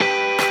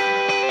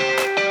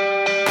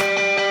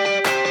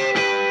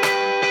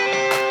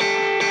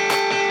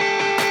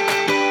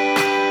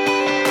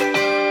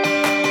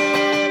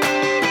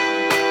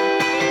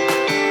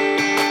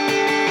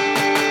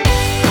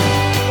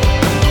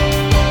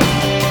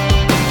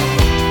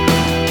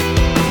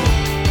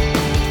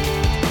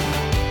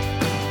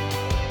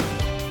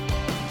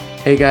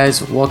Hey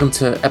guys, welcome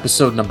to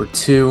episode number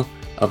 2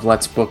 of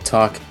Let's Book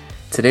Talk.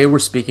 Today we're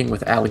speaking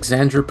with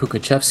Alexandra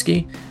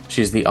Pugachevsky.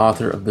 She's the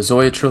author of the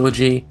Zoya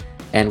trilogy,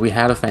 and we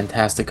had a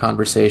fantastic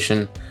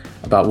conversation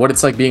about what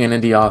it's like being an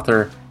indie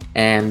author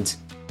and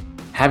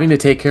having to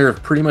take care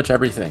of pretty much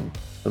everything.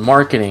 The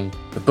marketing,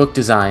 the book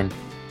design,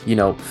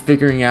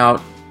 figuring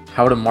out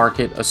how to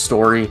market a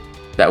story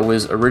that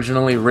was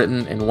originally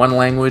written in one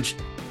language,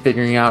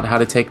 figuring out how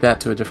to take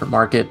that to a different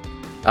market.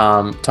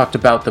 Talked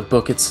about the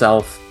book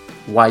itself,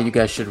 why you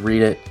guys should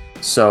read it.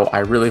 So I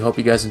really hope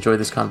you guys enjoy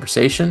this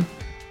conversation.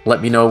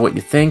 Let me know what you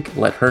think,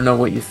 let her know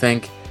what you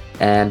think,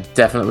 and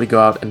definitely go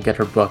out and get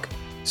her book.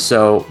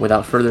 So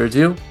without further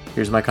ado,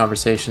 here's my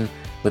conversation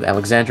with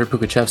Alexandra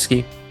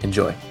Pugachevsky.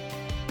 Enjoy.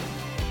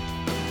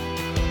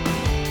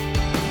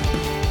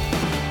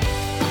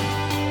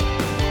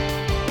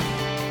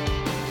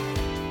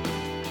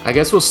 I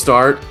guess we'll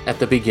start at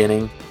the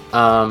beginning.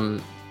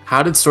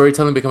 How did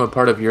storytelling become a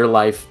part of your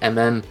life and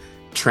then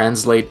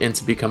translate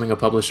into becoming a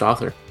published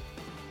author?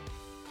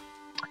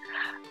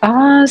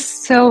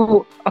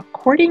 So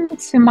according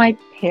to my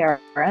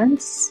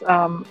parents,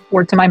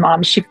 or to my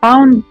mom, she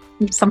found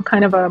some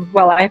kind of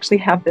I actually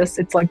have this,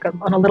 it's like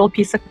on a little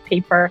piece of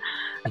paper,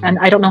 and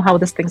I don't know how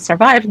this thing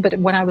survived, but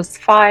when I was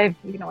 5,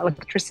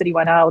 electricity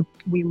went out.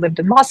 We lived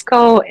in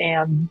Moscow,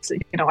 and,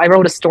 I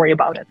wrote a story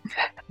about it.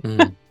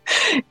 Mm.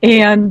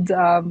 And,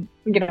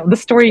 the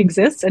story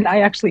exists, and I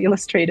actually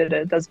illustrated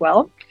it as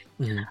well.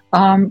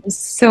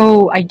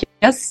 So I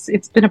guess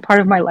it's been a part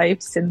of my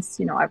life since,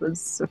 I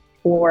was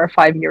 4 or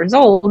 5 years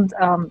old.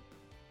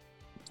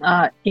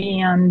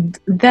 And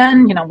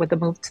then, with the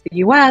move to the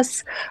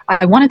US,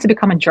 I wanted to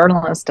become a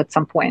journalist at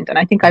some point. And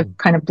I think I've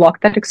kind of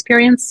blocked that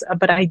experience.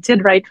 But I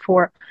did write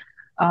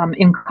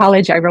in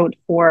college, I wrote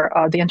for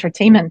the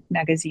entertainment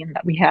magazine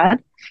that we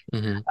had.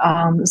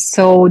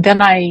 So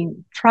then I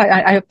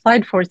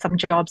applied for some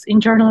jobs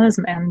in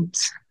journalism, and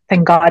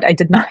thank God I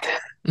did not.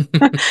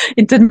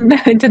 It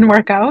didn't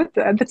work out.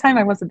 At the time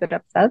I was a bit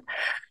upset,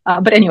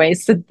 but anyway,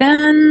 so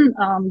then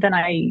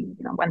I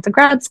went to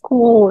grad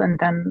school, and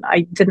then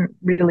I didn't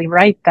really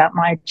write that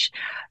much.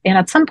 And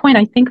at some point,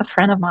 I think a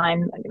friend of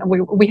mine,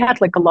 we had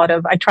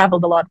I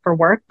traveled a lot for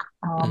work,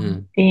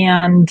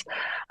 and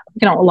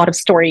a lot of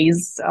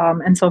stories,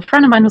 and so a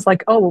friend of mine was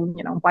like, oh,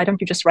 why don't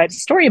you just write a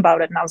story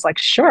about it? And I was like,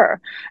 sure.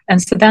 And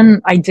so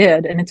then I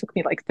did, and it took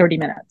me like 30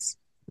 minutes.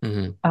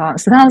 So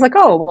then I was like,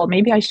 oh, well,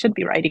 maybe I should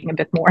be writing a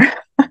bit more.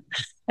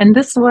 And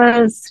this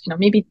was,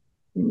 maybe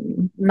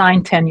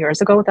 9-10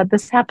 years ago that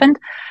this happened.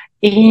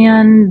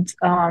 And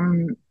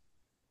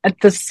at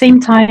the same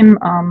time,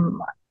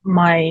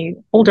 my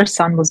older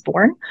son was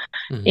born,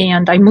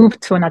 and I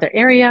moved to another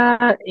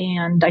area,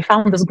 and I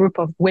found this group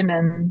of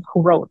women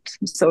who wrote.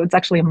 So it's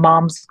actually a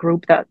mom's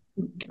group that,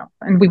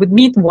 and we would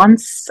meet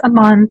once a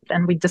month,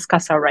 and we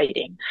discuss our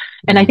writing.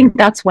 And I think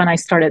that's when I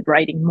started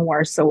writing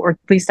more. So, or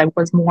at least I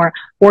was more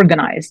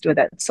organized with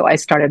it. So I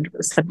started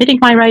submitting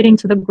my writing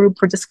to the group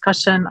for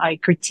discussion. I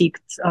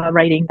critiqued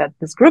writing that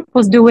this group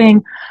was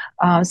doing.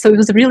 So it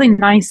was a really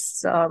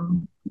nice,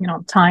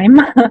 time.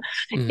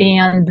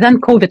 And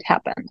then COVID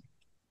happened.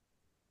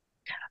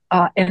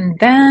 And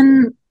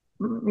then,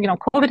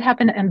 COVID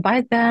happened. And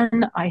by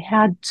then I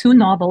had 2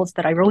 novels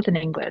that I wrote in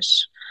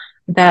English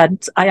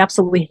that I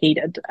absolutely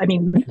hated. I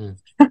mean,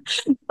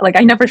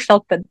 I never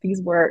felt that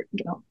these were,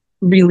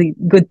 really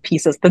good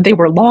pieces, that they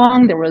were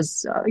long. There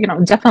was,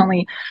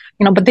 definitely,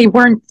 but they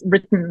weren't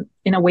written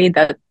in a way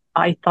that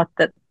I thought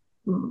that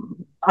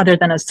other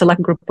than a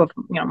select group of,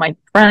 my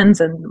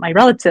friends and my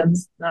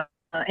relatives,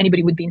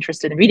 anybody would be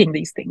interested in reading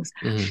these things.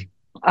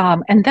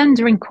 And then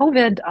during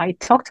COVID, I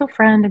talked to a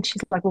friend, and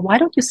she's like, well, why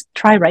don't you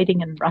try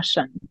writing in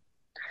Russian?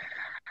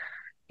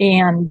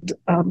 And,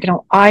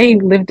 I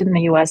lived in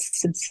the US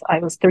since I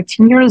was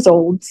 13 years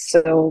old.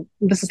 So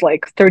this is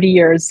like 30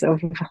 years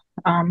of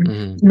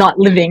not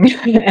living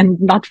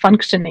and not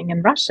functioning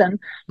in Russian.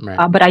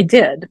 Right. But I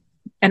did,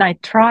 and I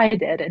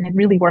tried it, and it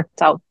really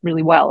worked out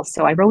really well.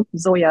 So I wrote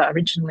Zoya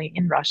originally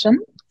in Russian,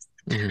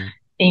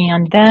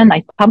 and then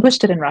I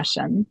published it in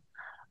Russian,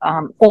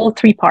 all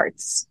 3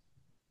 parts.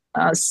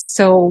 And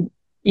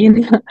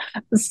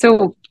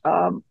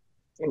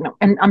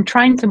I'm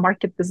trying to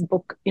market this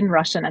book in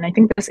Russian, and I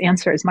think this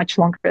answer is much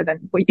longer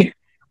than what you.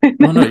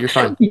 Oh, no, you're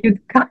fine.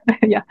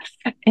 Yeah,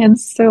 and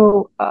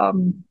so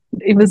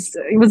it was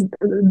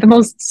the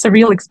most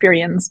surreal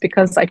experience,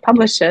 because I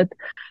publish it,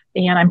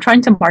 and I'm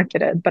trying to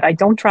market it, but I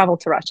don't travel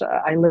to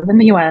Russia. I live in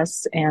the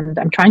US, and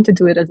I'm trying to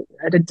do it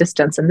at a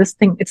distance, and this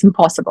thing, it's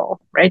impossible,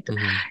 right?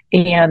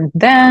 And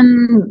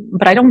then,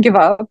 but I don't give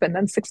up, and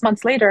then 6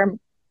 months later,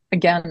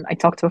 again, I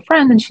talked to a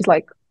friend, and she's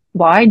like,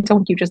 why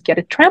don't you just get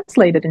it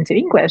translated into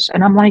English?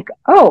 And I'm like,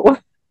 oh,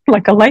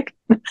 like a light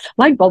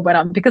bulb went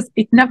on, because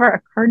it never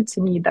occurred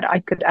to me that I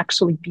could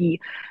actually be,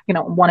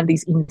 one of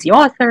these indie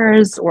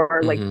authors,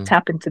 or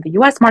tap into the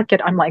US market.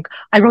 I'm like,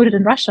 I wrote it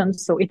in Russian,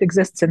 so it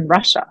exists in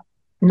Russia,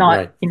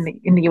 not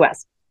in the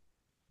US.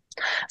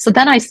 So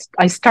then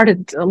I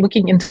started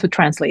looking into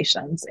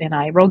translations, and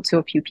I wrote to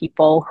a few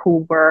people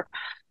who were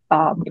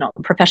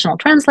professional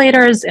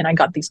translators, and I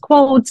got these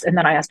quotes, and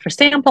then I asked for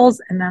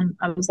samples, and then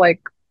I was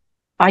like,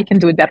 I can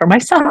do it better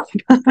myself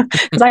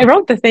because I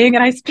wrote the thing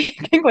and I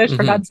speak English,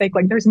 for Hmm. God's sake.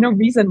 Like, there's no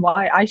reason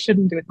why I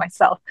shouldn't do it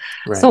myself.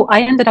 Right. So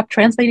I ended up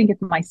translating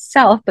it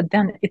myself, but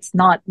then it's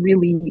not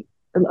really,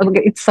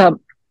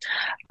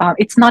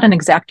 it's not an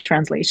exact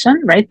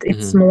translation, right?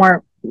 It's Hmm.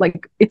 more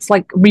like, it's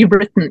like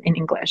rewritten in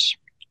English.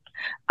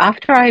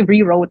 After I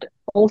rewrote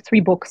all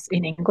three books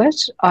in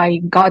English, I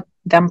got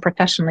them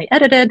professionally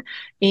edited,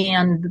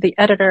 and the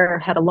editor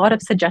had a lot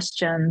of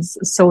suggestions.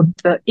 So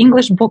the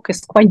English book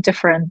is quite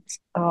different.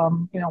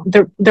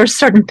 There's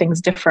certain things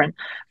different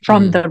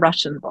from Hmm. the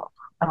Russian book,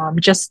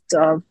 just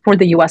for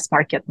the U.S.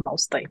 market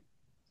mostly.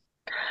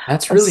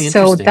 That's really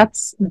So interesting.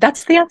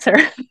 that's the answer.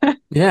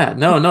 Yeah,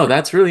 no, no,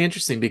 that's really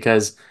interesting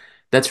because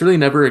that's really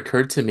never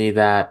occurred to me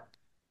that,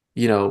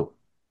 you know,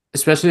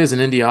 especially as an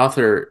indie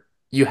author,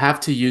 you have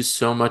to use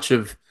so much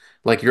of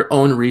like your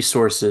own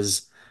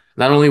resources,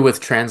 not only with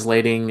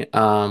translating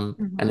an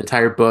Mhm.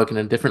 entire book in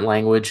a different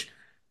language,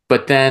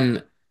 but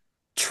then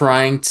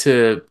trying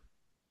to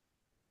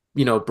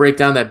break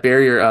down that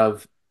barrier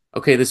of,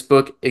 okay, this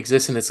book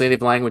exists in its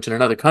native language in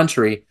another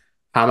country.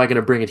 How am I going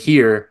to bring it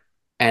here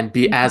and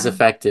be as Mhm.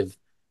 effective?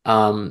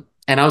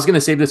 And I was going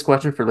to save this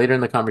question for later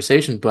in the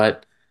conversation,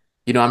 but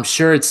I'm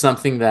sure it's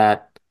something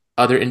that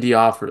other indie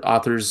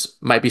authors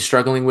might be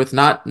struggling with,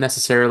 not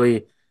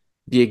necessarily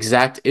the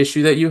exact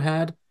issue that you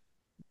had,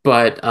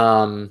 but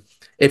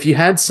if you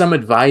had some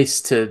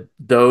advice to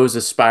those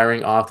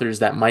aspiring authors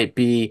that might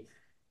be,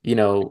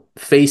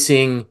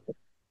 facing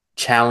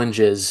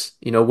challenges,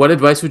 what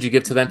advice would you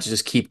give to them to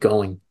just keep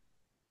going?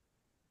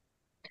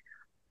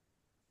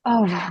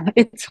 Oh,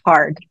 it's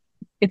hard.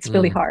 It's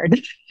really Mm, hard.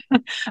 yeah.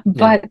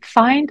 But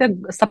find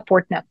a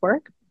support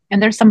network.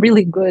 And there's some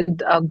really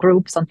good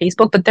groups on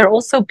Facebook, but there are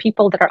also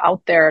people that are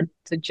out there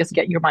to just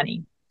get your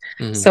money.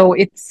 Hmm. So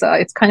it's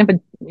kind of a,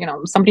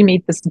 somebody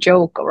made this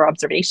joke or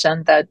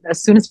observation that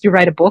as soon as you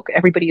write a book,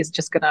 everybody is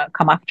just going to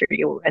come after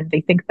you, and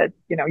they think that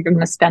you're going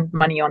to spend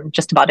money on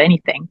just about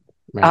anything.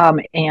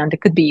 Right. And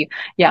it could be,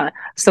 yeah.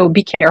 So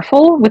be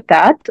careful with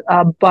that,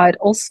 but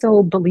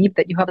also believe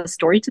that you have a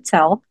story to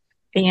tell.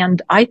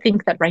 And I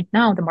think that right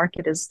now the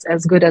market is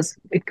as good as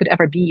it could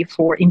ever be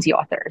for indie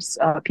authors.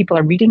 People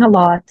are reading a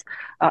lot.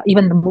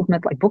 Even the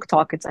movement like Book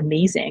Talk, it's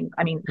amazing.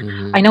 I mean, I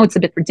Hmm. know it's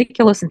a bit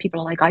ridiculous, and people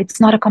are like, it's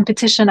not a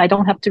competition. I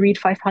don't have to read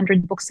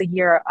 500 books a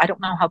year. I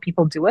don't know how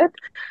people do it,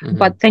 Hmm.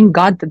 but thank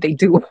God that they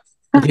do.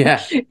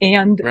 Yeah.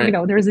 And Right.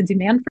 there's a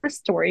demand for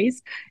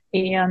stories,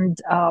 and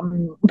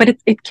but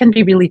it can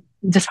be really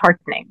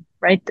disheartening,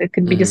 right? It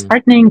can be Hmm.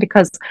 disheartening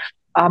because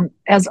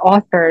as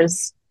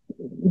authors,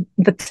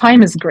 the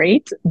time is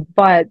great,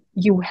 but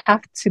you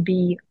have to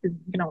be,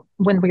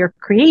 when we are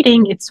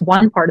creating, it's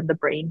one part of the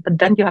brain, but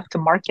then you have to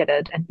market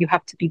it, and you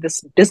have to be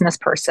this business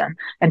person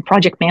and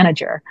project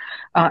manager,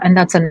 and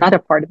that's another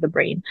part of the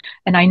brain.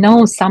 And I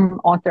know some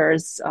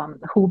authors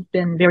who've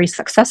been very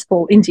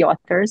successful indie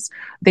authors,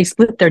 they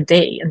split their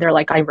day, and they're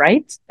like, I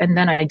write and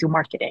then I do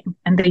marketing,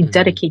 and they Hmm.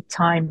 dedicate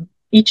time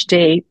each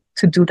day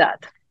to do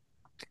that,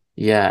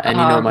 Yeah. And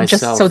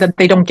just so myself, that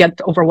they don't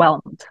get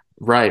overwhelmed.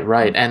 right,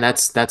 right. And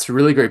that's a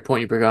really great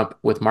point you bring up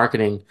with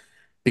marketing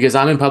because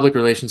I'm in public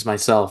relations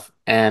myself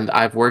and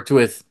I've worked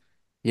with,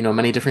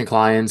 many different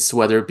clients,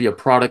 whether it be a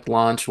product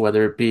launch,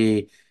 whether it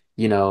be,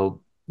 they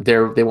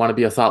want to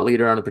be a thought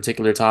leader on a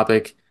particular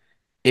topic.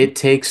 It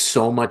takes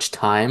so much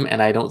time,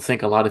 and I don't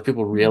think a lot of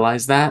people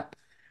realize that.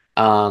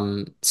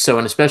 And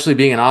especially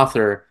being an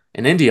author,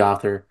 an indie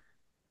author,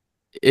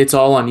 it's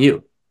all on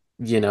you.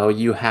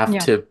 You have Yeah,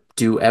 to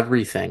do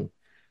everything.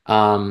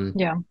 Um,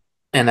 yeah.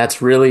 and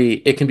that's really,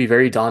 it can be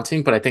very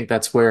daunting, but I think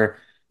that's where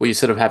what you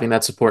said of having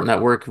that support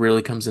network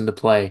really comes into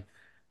play.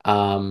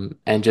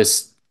 And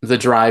just the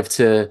drive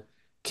to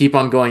keep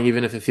on going,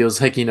 even if it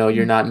feels like,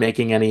 you're not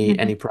making any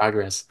Mhm.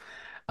 progress.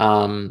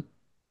 Um,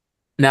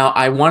 Now,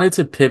 I wanted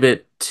to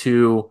pivot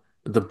to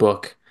the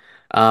book.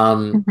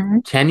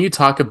 Mhm. Can you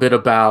talk a bit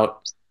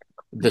about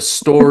the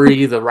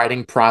story, the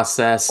writing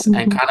process,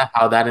 and Mhm. kind of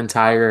how that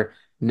entire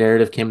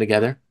narrative came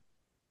together?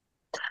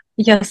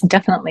 Yes,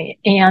 definitely.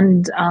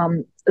 And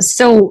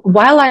so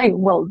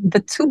well, the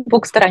two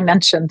books that I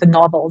mentioned, the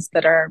novels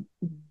that are,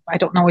 I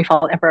don't know if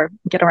I'll ever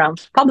get around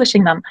to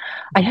publishing them.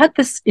 I had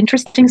this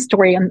interesting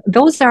story, and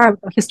those are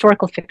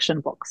historical fiction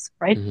books,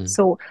 right? Hmm.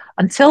 So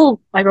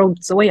until I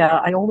wrote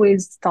Zoya, I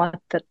always thought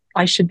that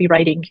I should be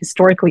writing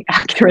historically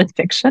accurate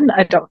fiction.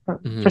 I don't, for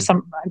Hmm. some,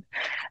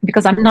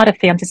 because I'm not a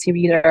fantasy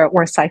reader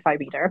or a sci-fi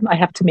reader. I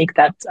have to make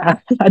that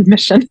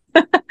admission,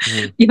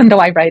 Hmm. even though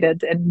I write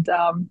it. And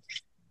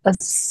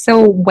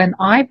so when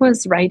I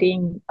was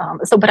writing,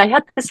 but I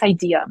had this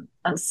idea.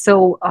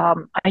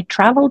 I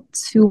traveled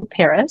to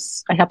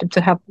Paris. I happened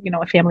to have,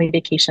 a family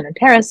vacation in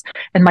Paris,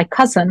 and my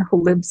cousin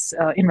who lives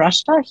in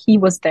Russia, he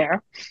was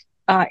there,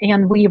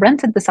 and we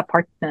rented this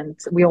apartment.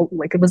 We all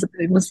like it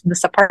was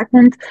this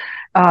apartment.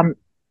 Um,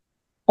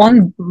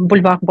 on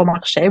Boulevard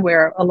Beaumarchais,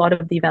 where a lot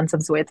of the events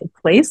of Zoya take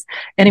place.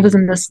 And it was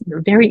Mm-hmm. in this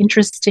very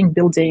interesting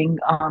building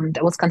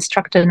that was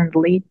constructed in the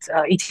late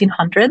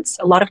 1800s,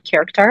 a lot of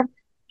character.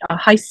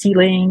 High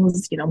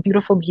ceilings,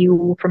 beautiful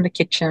view from the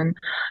kitchen.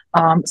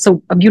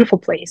 So a beautiful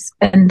place.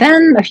 And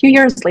then a few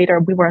years later,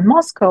 we were in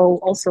Moscow,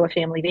 also a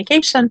family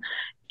vacation.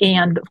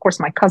 And of course,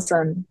 my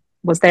cousin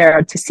was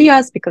there to see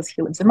us because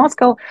he lives in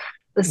Moscow.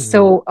 Mm-hmm.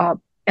 So,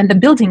 and the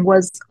building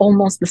was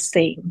almost the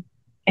same.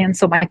 And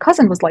so my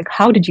cousin was like,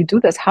 "How did you do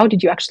this? How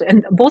did you actually?"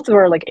 And both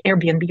were like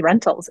Airbnb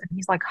rentals. And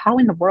he's like, "How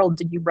in the world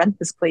did you rent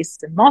this place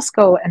in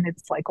Moscow? And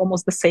it's like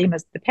almost the same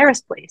as the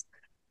Paris place."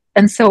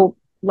 And so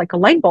like a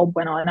light bulb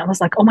went on. I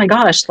was like, "Oh my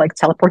gosh, like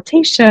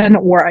teleportation,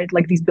 or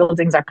like these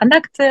buildings are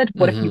connected.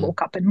 What if you Mm-hmm.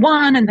 woke up in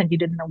one and then you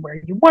didn't know where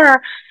you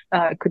were?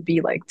 It could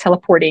be like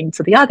teleporting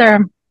to the other."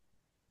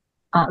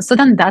 So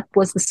then that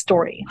was the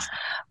story.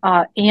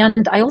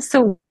 And I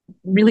also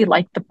really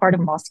liked the part of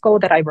Moscow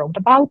that I wrote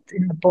about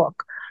in the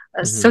book.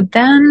 So Mm-hmm.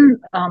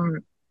 then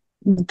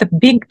the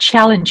big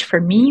challenge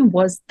for me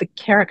was the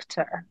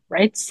character,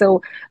 right?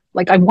 So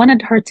like I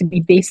wanted her to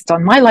be based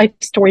on my life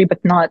story,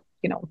 but not,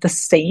 the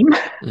same.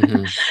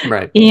 Mm-hmm.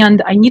 Right.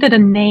 And I needed a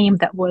name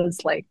that was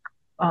like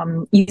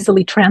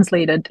easily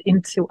translated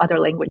into other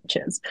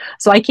languages.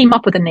 So I came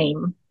up with a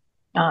name,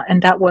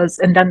 and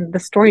then the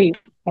story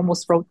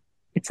almost wrote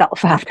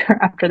itself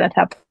after that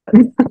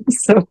happened.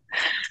 So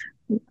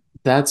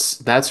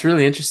That's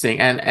really interesting.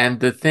 And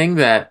the thing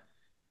that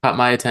caught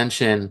my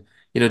attention,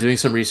 doing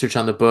some research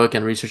on the book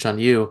and research on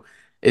you,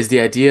 is the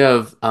idea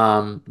of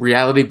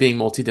reality being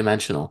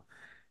multidimensional.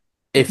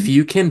 If mhm.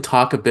 you can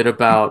talk a bit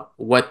about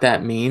what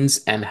that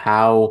means and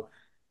how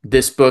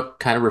this book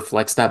kind of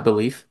reflects that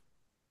belief.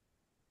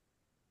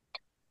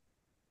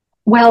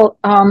 Well,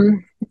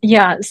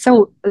 yeah.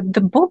 So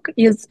the book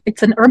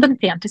it's an urban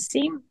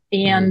fantasy,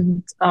 Hmm.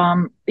 and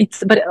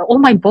but all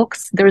my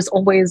books there's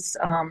always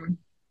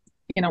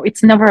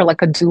it's never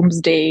like a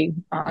doomsday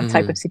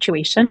type of Hmm.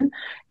 situation.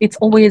 It's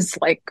always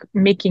like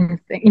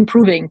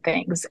improving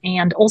things,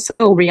 and also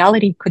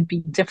reality could be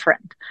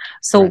different.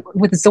 So Right.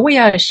 with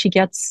Zoya, she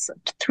gets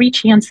three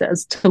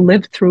chances to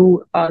live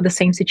through the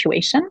same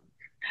situation.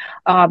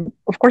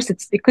 Of course,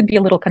 it could be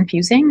a little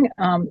confusing,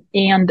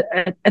 and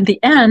at the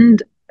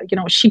end,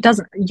 she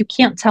doesn't. You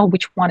can't tell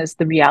which one is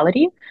the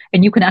reality,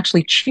 and you can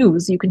actually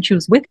choose. You can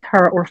choose with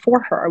her or for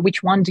her.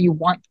 Which one do you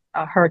want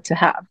her to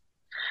have,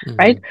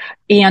 right? Hmm.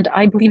 And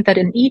I believe that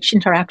in each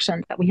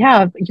interaction that we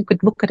have, you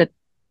could look at it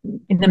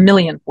in a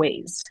million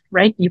ways,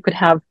 right? You could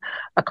have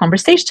a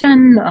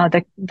conversation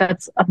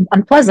that's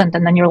unpleasant,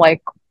 and then you're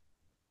like,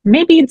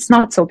 maybe it's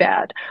not so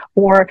bad.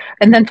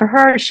 And then for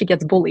her, she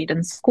gets bullied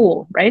in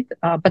school, right?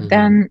 But Hmm.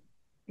 then,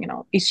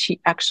 is she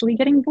actually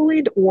getting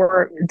bullied,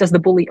 or does the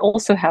bully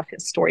also have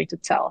his story to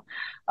tell?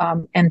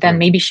 And then Right.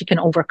 maybe she can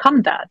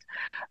overcome that.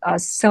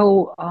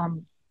 So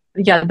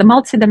yeah, the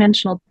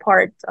multidimensional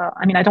part,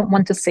 I mean, I don't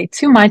want to say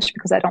too much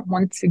because I don't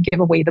want to give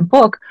away the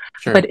book,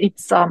 but Sure.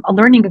 it's a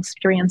learning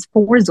experience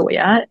for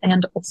Zoya,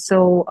 and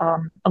also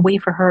a way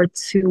for her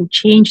to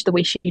change the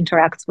way she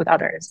interacts with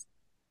others.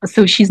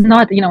 So she's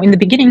not, in the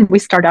beginning, we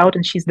start out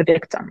and she's the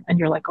victim, and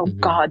you're like, "Oh Hmm.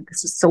 God,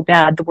 this is so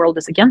bad. The world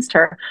is against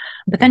her."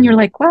 But then you're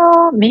Hmm. like,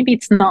 "Well, maybe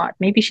it's not.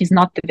 Maybe she's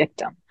not the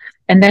victim."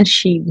 And then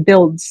she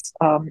builds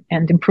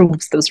and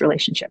improves those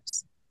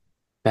relationships.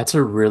 That's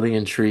a really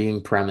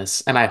intriguing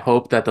premise. And I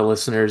hope that the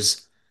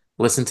listeners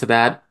listen to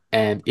that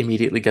and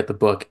immediately get the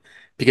book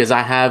because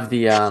I have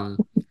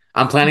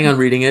I'm planning on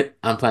reading it.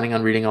 I'm planning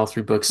on reading all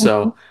three books. Mhm,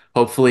 So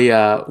hopefully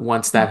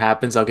once that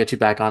happens, I'll get you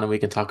back on and we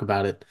can talk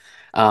about it.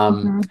 Um,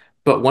 mhm,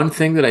 but one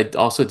thing that I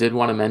also did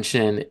want to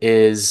mention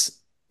is,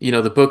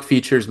 the book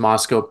features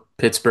Moscow,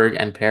 Pittsburgh,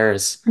 and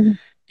Paris. mhm,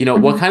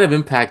 What mhm. kind of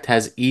impact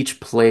has each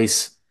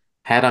place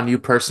had on you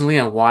personally,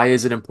 and why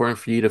is it important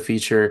for you to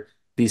feature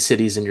these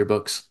cities in your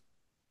books?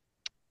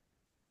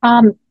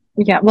 Um,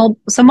 yeah, well,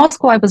 so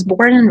Moscow, I was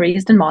born and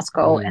raised in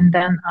Moscow. Hmm. And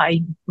then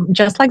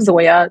just like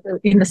Zoya,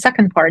 in the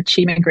second part,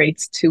 she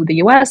migrates to the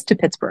US, to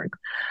Pittsburgh.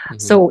 Hmm.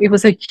 So it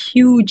was a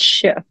huge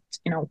shift,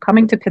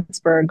 coming to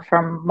Pittsburgh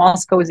from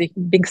Moscow is a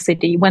big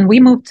city. When we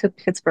moved to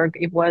Pittsburgh,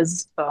 it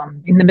was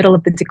in the middle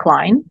of the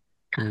decline.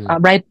 Hmm.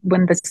 Right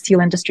when the steel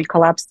industry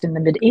collapsed in the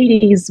mid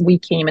 80s, we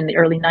came in the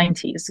early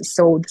 90s.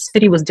 So the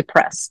city was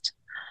depressed,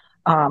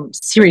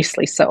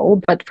 seriously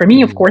so. But for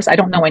me, of Hmm. course, I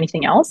don't know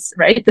anything else,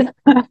 right?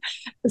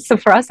 So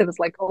for us, it was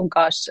like, "Oh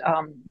gosh,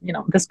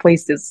 this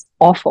place is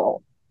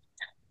awful."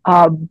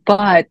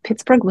 But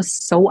Pittsburgh was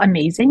so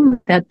amazing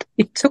that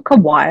it took a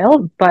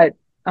while. But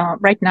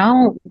right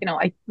now,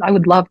 I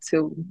would love to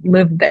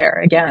live there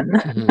again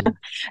Hmm.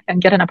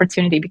 and get an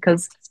opportunity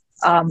because,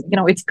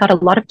 it's got a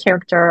lot of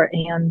character,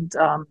 and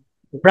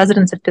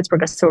residents of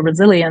Pittsburgh are so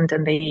resilient,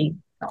 and they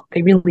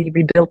really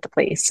rebuilt the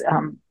place.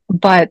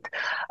 But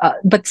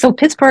so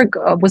Pittsburgh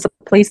was a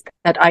place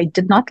that I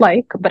did not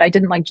like, but I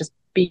didn't like just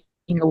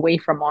being away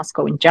from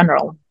Moscow in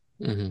general.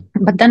 Hmm.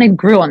 But then it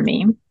grew on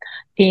me,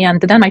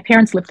 And then my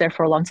parents lived there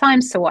for a long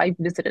time, so I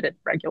visited it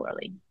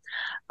regularly.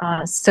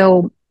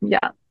 So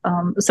yeah,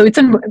 so it's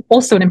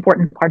also an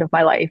important part of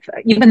my life.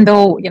 Even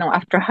though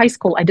after high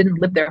school I didn't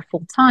live there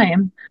full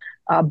time,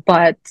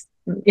 but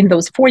in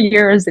those 4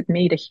 years it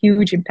made a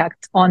huge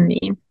impact on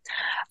me.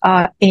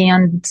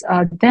 And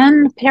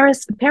then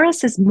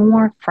Paris is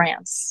more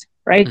France,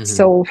 right? Hmm.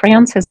 So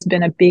France has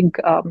been a big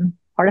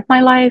part of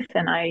my life,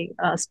 and I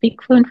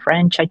speak fluent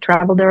French. I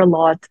travel there a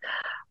lot.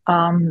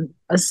 And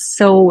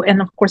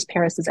of course,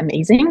 Paris is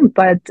amazing,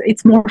 but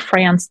it's more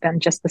France than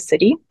just the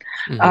city.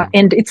 Hmm.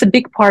 And it's a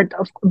big part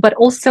of, but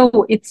also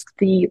it's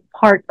the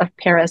part of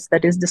Paris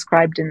that is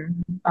described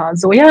in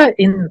Zoya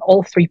in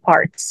all three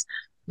parts.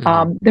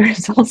 Hmm. There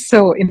is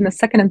also in the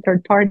second and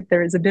third part,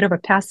 there is a bit of a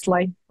past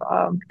life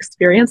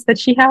experience that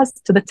she has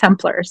to the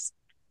Templars.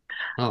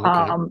 Oh,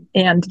 okay.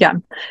 And yeah,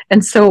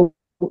 and so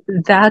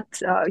that,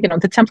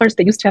 the Templars,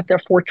 they used to have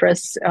their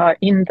fortress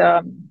in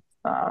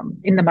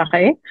the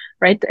Marais,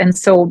 right? And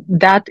so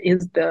that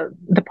is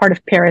the part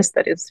of Paris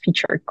that is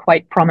featured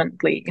quite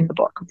prominently in the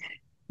book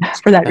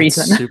for that That's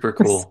reason. super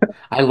So, cool.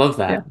 I love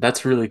yeah. that.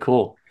 That's really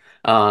cool.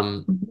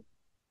 Um,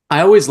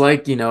 I always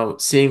like,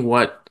 seeing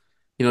what,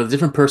 the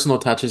different personal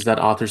touches that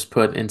authors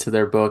put into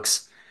their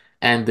books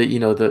and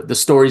the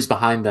stories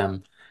behind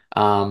them.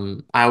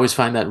 I always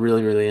find that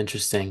really, really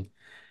interesting.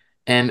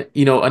 And,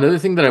 another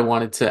thing that I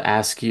wanted to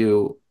ask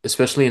you,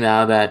 especially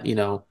now that,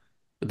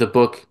 the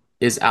book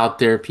is out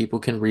there, people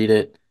can read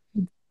it.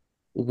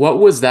 What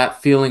was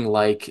that feeling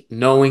like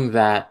knowing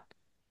that,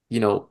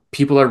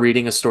 people are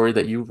reading a story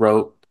that you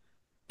wrote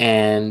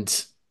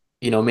and,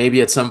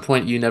 maybe at some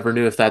point you never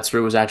knew if that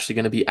story was actually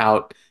going to be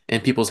out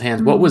in people's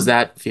hands. What was Mm.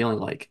 that feeling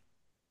like?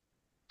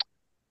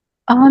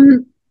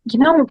 You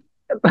know,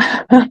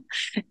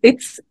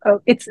 it's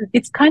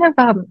kind of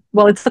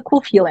well, it's a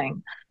cool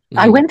feeling.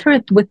 I Hmm. went through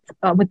it with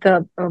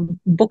the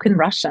book in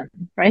Russian,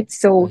 right?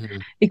 So Hmm.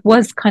 it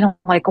was kind of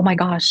like, oh my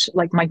gosh,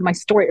 like my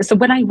story. So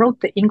when I wrote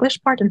the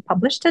English part and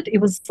published it, it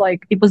was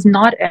like it was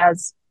not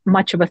as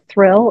much of a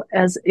thrill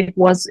as it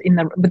was in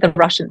the with the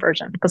Russian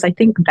version, because I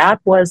think that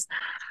was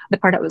the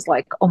part I was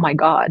like, oh my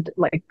God,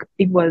 like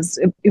it was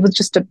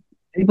just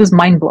it was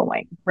mind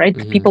blowing, right?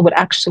 Hmm. People would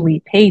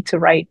actually pay to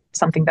write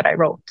something that I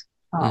wrote.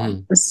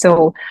 Hmm.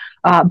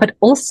 But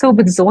also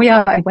with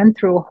Zoya, I went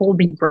through a whole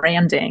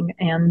rebranding,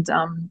 and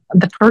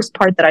the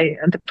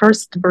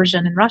first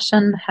version in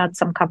Russian had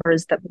some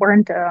covers that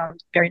weren't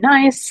very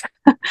nice,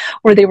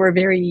 or they were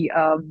very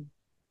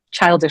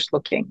childish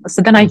looking.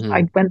 So then I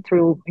Hmm. went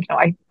through,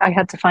 I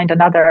had to find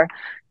another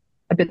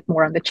a bit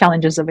more on the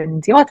challenges of an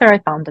indie author. I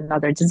found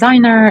another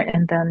designer,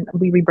 and then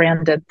we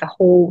rebranded the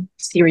whole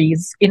series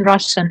in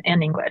Russian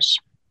and English.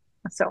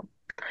 So,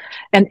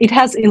 and it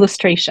has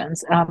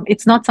illustrations.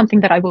 It's not something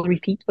that I will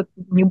repeat with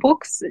new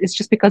books. It's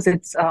just because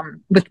it's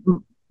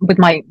with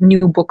my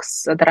new books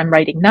that I'm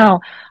writing now,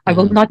 I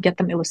will hmm. not get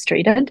them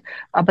illustrated,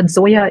 but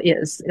Zoya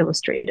is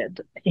illustrated,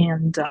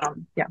 and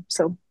yeah,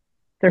 so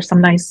there's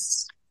some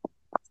nice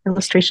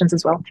illustrations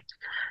as well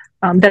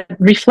that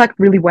reflect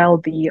really well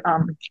the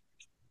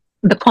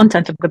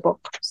content of the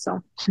book.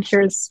 So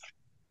here's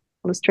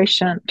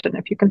illustration. I don't know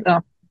if you can.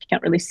 Oh, you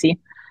can't really see.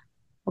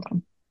 Hold on.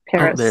 Oh,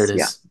 there it Paris.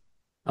 Yeah. is.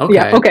 Yeah.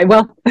 Okay. Okay.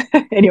 Well,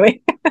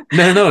 anyway,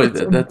 No, no, no,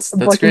 it's that's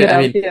blocking great. it I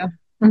out. mean, Yeah.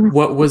 Mhm.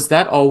 what was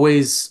that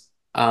always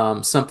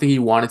something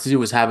you wanted to do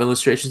was have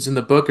illustrations in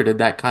the book, or did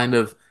that kind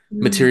of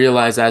Mm.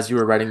 materialize as you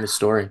were writing the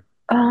story?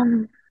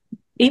 Um,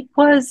 it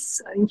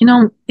was,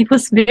 it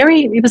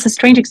was a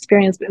strange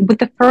experience with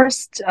the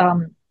first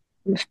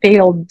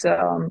failed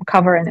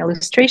cover and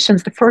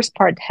illustrations. The first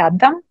part had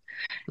them.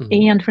 Hmm.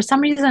 And for some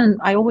reason,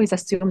 I always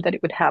assumed that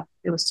it would have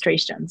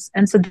illustrations.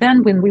 And so then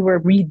when we were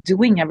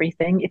redoing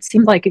everything, it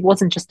seemed like it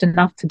wasn't just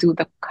enough to do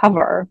the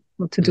cover,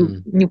 to do Hmm.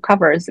 new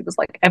covers. It was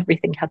like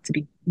everything had to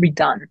be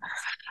redone.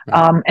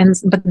 Right.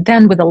 But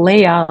then with a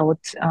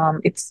layout,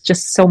 it's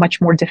just so much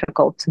more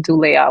difficult to do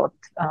layout,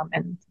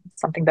 and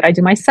something that I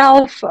do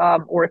myself,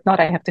 or if not,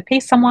 I have to pay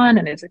someone,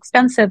 and it's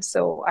expensive.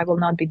 So I will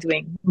not be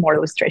doing more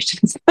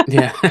illustrations.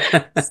 Yeah.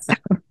 So,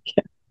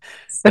 yeah.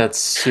 So, That's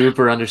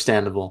super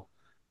understandable.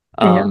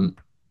 yeah. Um,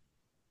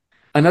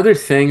 Another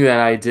thing that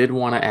I did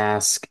want to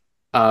ask,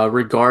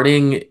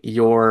 regarding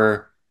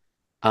your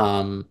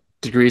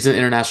degrees in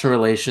international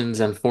relations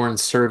and foreign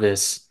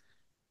service,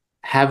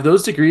 have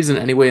those degrees in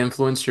any way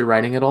influenced your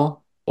writing at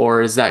all?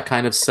 Or is that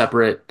kind of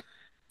separate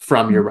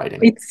from your writing?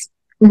 It's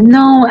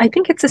no, I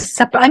think it's a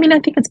separate. I mean, I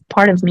think it's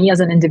part of me as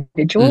an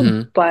individual,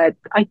 Hmm. but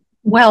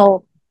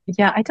well,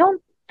 yeah, I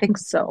don't think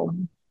so.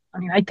 I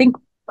mean,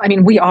 I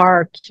mean, we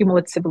are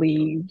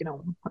cumulatively,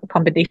 a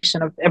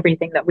combination of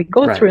everything that we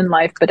go Right. through in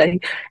life, but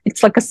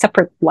it's like a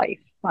separate life,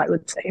 I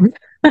would say.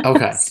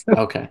 Okay. So,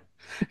 Okay.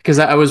 Because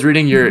I was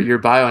reading your mhm, your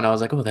bio and I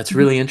was like, oh, that's mhm,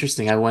 really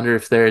interesting. I wonder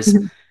if there's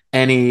mhm.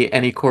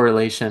 any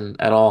correlation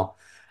at all.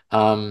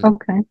 Um,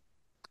 Okay.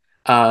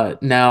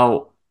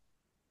 Now,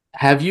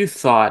 have you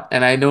thought,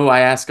 and I know I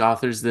ask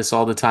authors this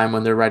all the time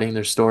when they're writing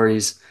their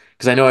stories,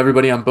 because I know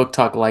everybody on Book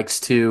Talk likes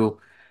to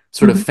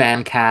sort of Mhm,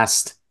 fan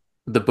cast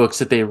the books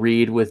that they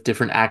read with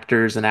different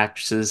actors and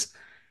actresses.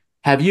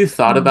 Have you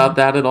thought about Mm,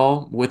 that at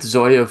all with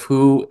Zoya of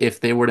who, if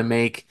they were to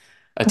make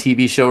a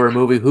TV show or a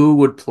movie, who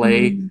would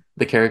play mm.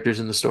 the characters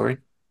in the story?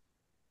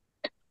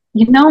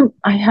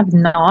 I have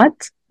not.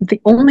 The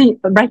only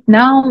right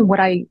now, what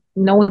I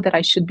know that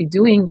I should be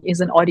doing is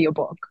an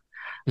audiobook.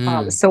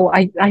 Mm, So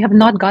I have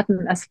not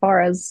gotten as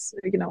far as,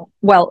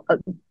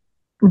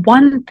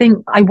 one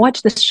thing, I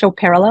watched this show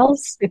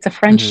Parallels. It's a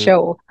French hmm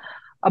show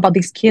about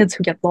these kids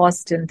who get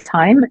lost in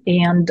time.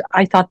 And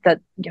I thought that,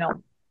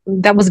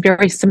 that was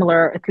very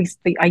similar, at least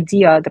the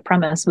idea, the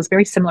premise was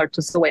very similar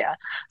to Zoya.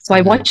 So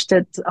I hmm watched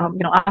it,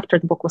 after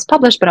the book was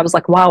published, but I was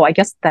like, wow, I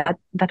guess that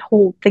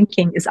whole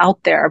thinking is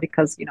out there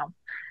because,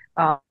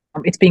 um,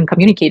 it's being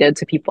communicated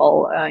to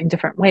people in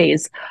different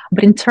ways.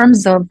 But in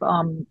terms of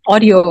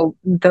audio,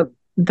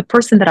 the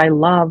person that I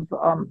love,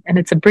 and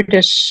it's a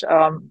British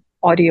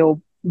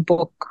audio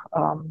book.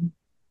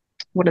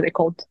 What are they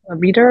called? A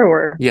reader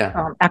or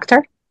Yeah.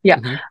 actor? Yeah.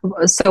 hmm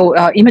So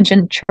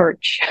Imogen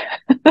Church.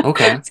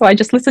 Okay. So I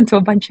just listened to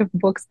a bunch of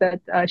books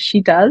that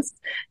she does,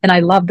 and I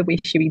love the way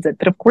she reads it.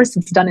 But of course,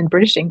 it's done in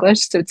British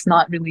English, so it's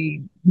not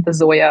really the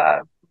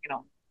Zoya,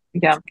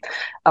 yeah.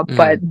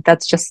 But Mm.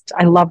 that's just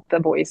I love the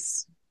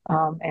voice,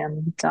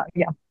 and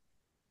yeah.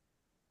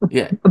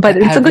 Yeah. But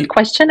it's a Have good you?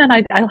 question, and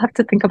I'll have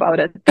to think about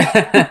it.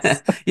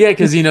 Yeah,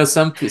 because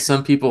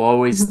some people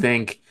always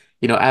think,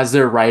 as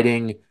they're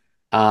writing,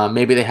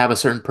 maybe they have a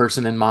certain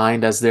person in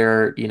mind as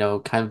they're,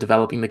 kind of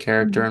developing the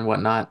character and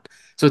whatnot.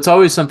 So it's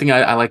always something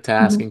I like to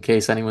ask Mhm. in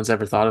case anyone's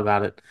ever thought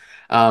about it.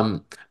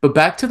 But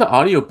back to the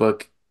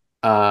audiobook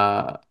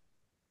uh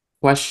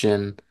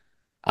question.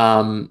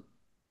 Um,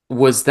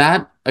 was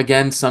that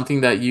again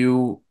something that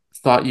you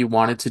thought you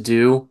wanted to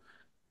do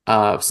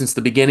since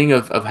the beginning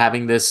of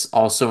having this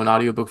also in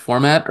audiobook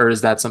format, or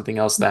is that something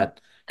else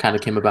that kind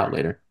of came about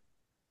later?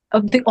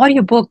 Of the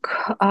audiobook,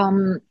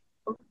 um,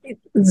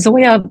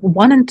 Zoya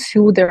 1 and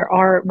 2, there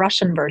are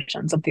Russian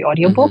versions of the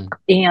hmm audiobook,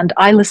 and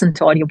I listen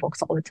to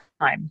audiobooks all the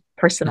time.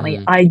 Personally,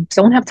 hmm I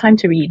don't have time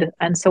to read,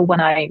 and so when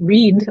I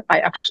read,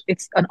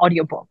 it's an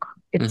audiobook.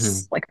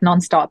 hmm It's like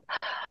nonstop.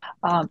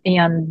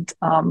 And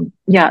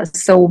yeah,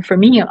 so for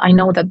me, I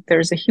know that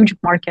there's a huge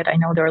market. I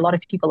know there are a lot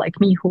of people like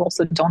me who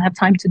also don't have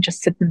time to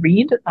just sit and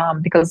read,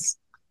 because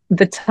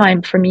the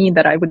time for me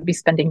that I would be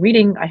spending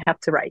reading, I have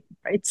to write,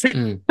 right?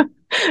 mm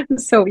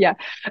So yeah,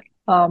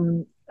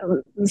 um,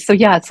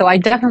 so I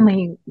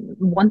definitely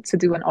want to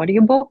do an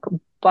audiobook,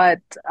 but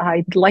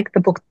I'd like the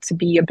book to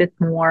be a bit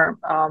more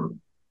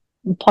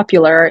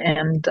popular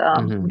and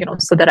hmm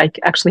so that I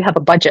actually have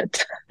a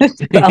budget to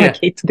Yeah,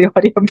 allocate to the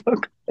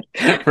audiobook.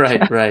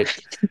 right, Yeah, right.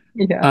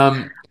 yeah.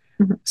 Um,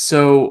 Mhm.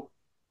 so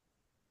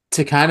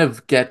to kind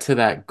of get to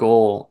that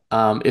goal,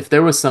 if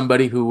there was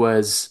somebody who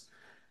was,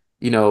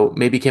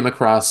 maybe came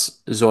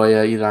across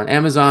Zoya either on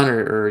Amazon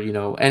or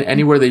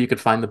anywhere that you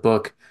could find the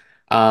book,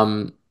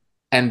 um,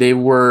 and they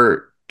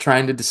were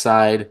trying to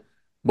decide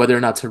whether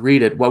or not to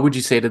read it, what would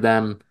you say to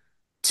them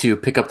to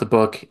pick up the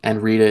book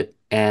and read it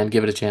and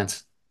give it a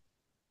chance?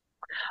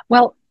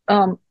 Well,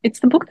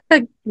 it's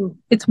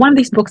one of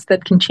these books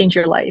that can change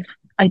your life.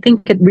 I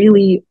think it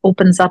really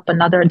opens up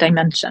another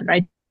dimension,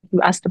 right?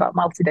 You asked about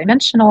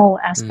multidimensional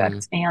Mm,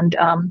 aspects, and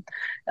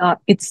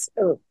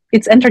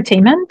it's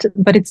entertainment,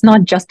 but it's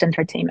not just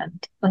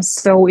entertainment.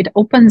 So it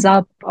opens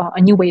up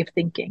a new way of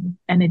thinking,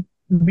 and it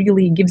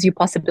really gives you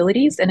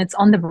possibilities, and it's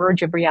on the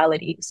verge of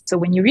reality. So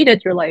when you read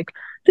it, you're like,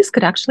 this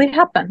could actually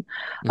happen.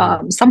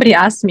 mm. Somebody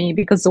asked me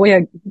because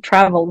Zoya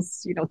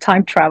travels,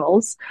 time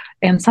travels,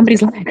 and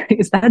somebody's like,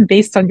 is that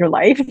based on your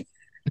life?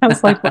 I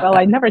was like, well,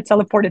 I never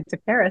teleported to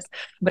Paris,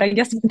 but I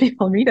guess when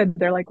people read it,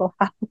 they're like, well,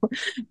 how?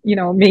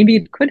 Maybe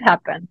it could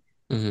happen,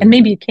 and Mhm.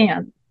 maybe it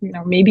can.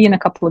 Maybe in a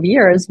couple of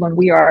years when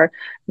we are,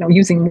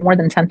 using more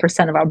than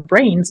 10% of our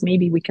brains,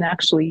 maybe we can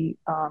actually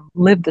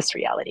live this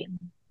reality.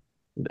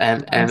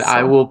 And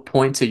I So, will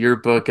point to your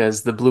book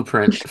as the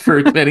blueprint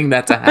for getting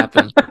that to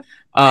happen.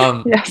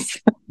 Um, yes.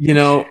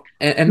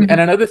 and Mhm.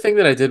 another thing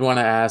that I did want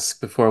to ask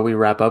before we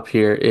wrap up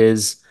here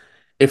is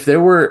if there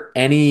were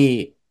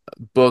any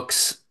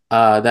books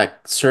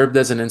that served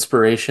as an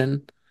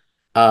inspiration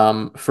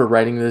for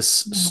writing this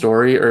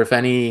story, or if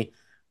any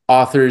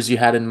authors you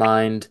had in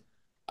mind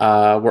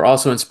were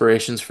also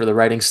inspirations for the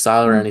writing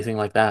style or anything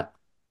like that.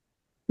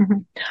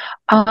 Mhm.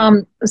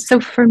 So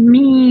for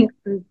me,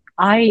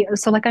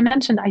 like I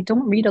mentioned, I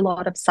don't read a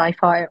lot of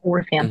sci-fi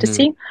or hmm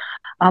fantasy.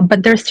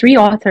 But there are three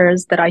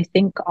authors that I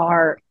think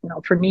are,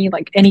 for me,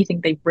 like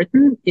anything they've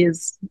written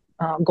is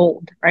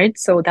gold, right?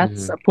 So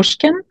that's hmm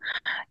Pushkin,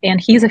 and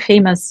he's a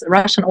famous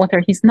Russian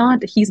author. He's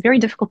very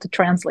difficult to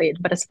translate,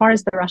 but as far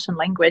as the Russian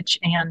language,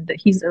 and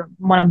he's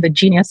one of the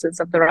geniuses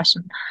of the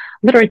Russian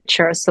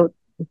literature. So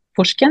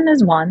Pushkin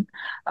is one.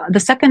 The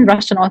second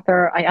Russian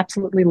author I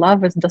absolutely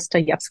love is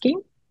Dostoevsky.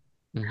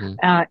 hmm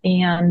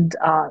And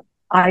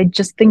I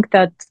just think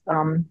that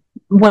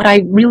what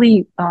I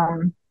really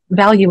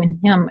value in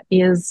him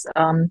is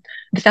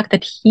the fact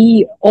that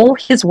all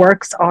his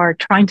works are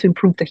trying to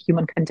improve the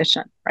human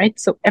condition, right?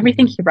 So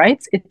everything hmm he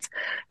writes, it's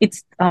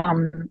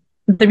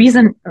the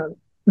reason.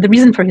 the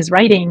reason for his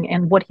writing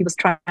and what he was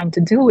trying to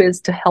do is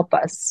to help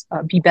us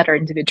be better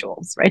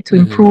individuals, right? To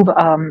improve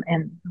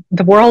and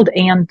the world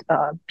and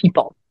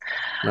people.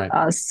 Right.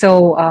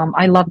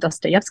 I love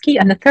Dostoevsky.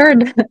 And the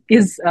third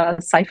is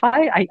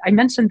sci-fi. I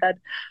mentioned that,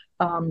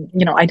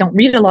 I don't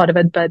read a lot of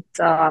it, but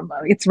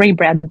it's Ray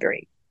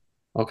Bradbury.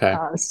 Okay.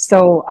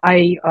 So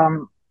I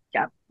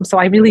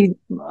really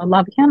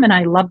love him, and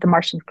I love The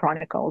Martian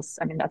Chronicles.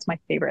 I mean, that's my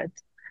favorite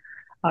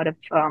out of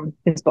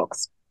his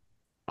books.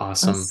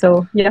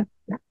 Awesome. Yeah.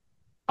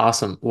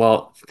 Awesome.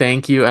 Well,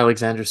 thank you,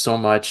 Alexandra, so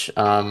much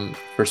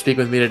for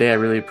speaking with me today. I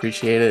really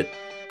appreciate it.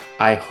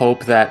 I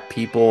hope that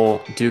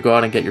people do go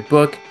out and get your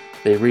book.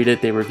 They read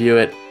it, they review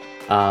it.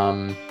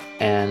 And,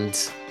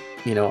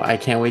 I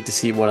can't wait to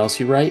see what else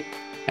you write.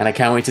 And I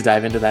can't wait to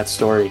dive into that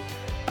story.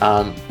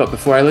 But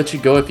before I let you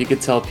go, if you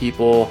could tell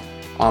people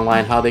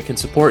online how they can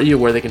support you,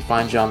 where they can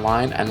find you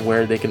online, and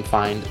where they can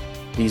find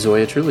the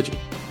Zoya trilogy.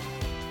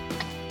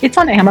 It's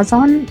on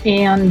Amazon,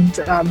 and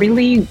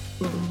really,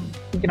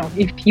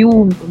 if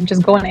you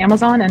just go on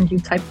Amazon and you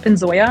type in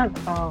Zoya,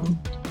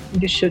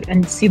 you should,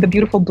 and see the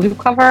beautiful blue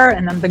cover,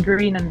 and then the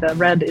green and the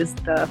red is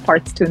the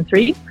parts 2 and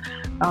 3.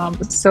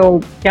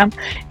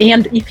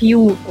 And if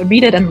you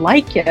read it and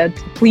like it,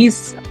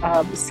 please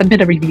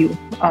submit a review.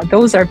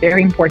 Those are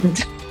very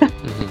important.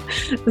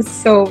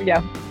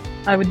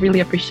 I would really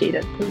appreciate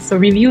it. So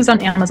reviews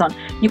on Amazon.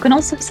 You can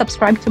also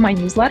subscribe to my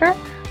newsletter.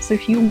 So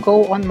if you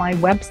go on my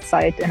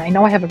website, and I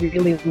know I have a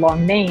really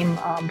long name,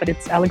 but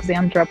it's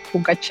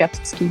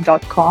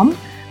alexandrapugachevsky.com.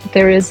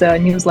 There is a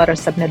newsletter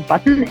submit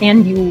button,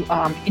 and you,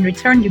 in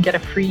return, you get a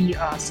free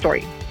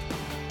story.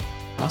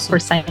 Awesome. For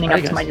signing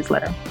up to my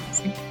newsletter.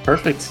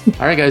 Perfect.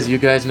 All right, guys, you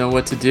guys know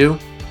what to do.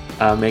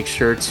 Make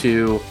sure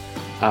to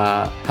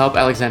help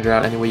Alexandra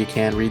out any way you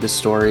can. Read the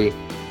story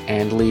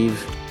and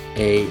leave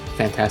a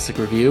fantastic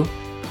review.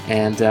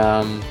 And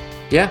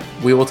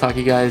we will talk to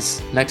you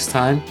guys next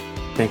time.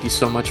 Thank you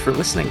so much for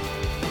listening.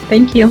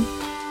 Thank you.